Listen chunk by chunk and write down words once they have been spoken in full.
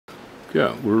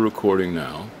Yeah, we're recording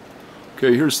now.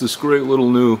 Okay, here's this great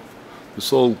little this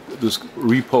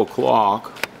repo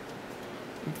clock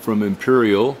from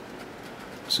Imperial.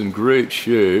 It's in great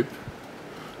shape.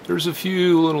 There's a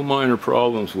few little minor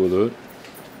problems with it,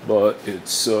 but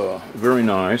it's very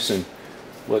nice. And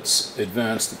let's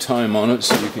advance the time on it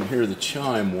so you can hear the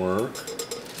chime work.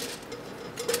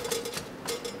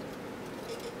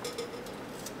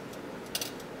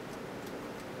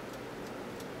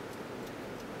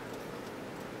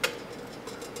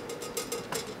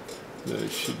 That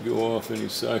should go off any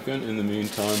second. In the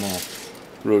meantime, I'll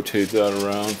rotate that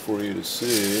around for you to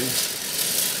see.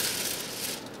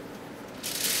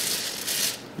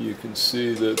 You can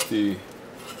see that the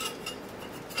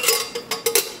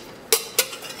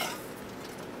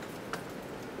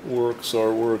works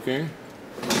are working.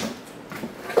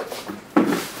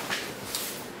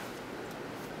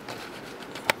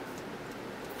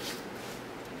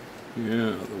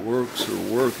 Yeah, the works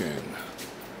are working.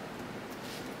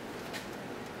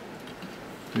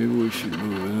 Maybe we should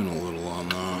move in a little on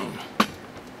that.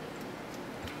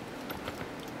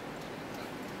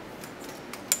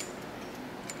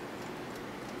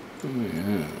 Oh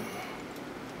yeah.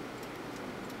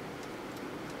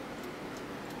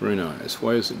 Very nice.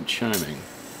 Why isn't it chiming?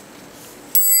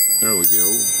 There we go.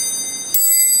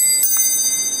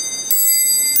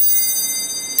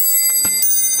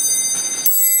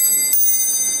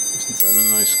 Isn't that a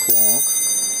nice clock?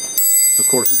 Of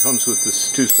course, it comes with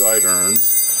this 2 side urns,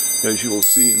 as you will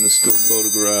see in the still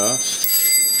photographs.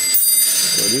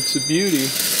 But it's a beauty.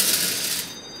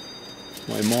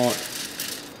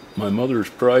 My mother's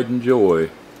pride and joy.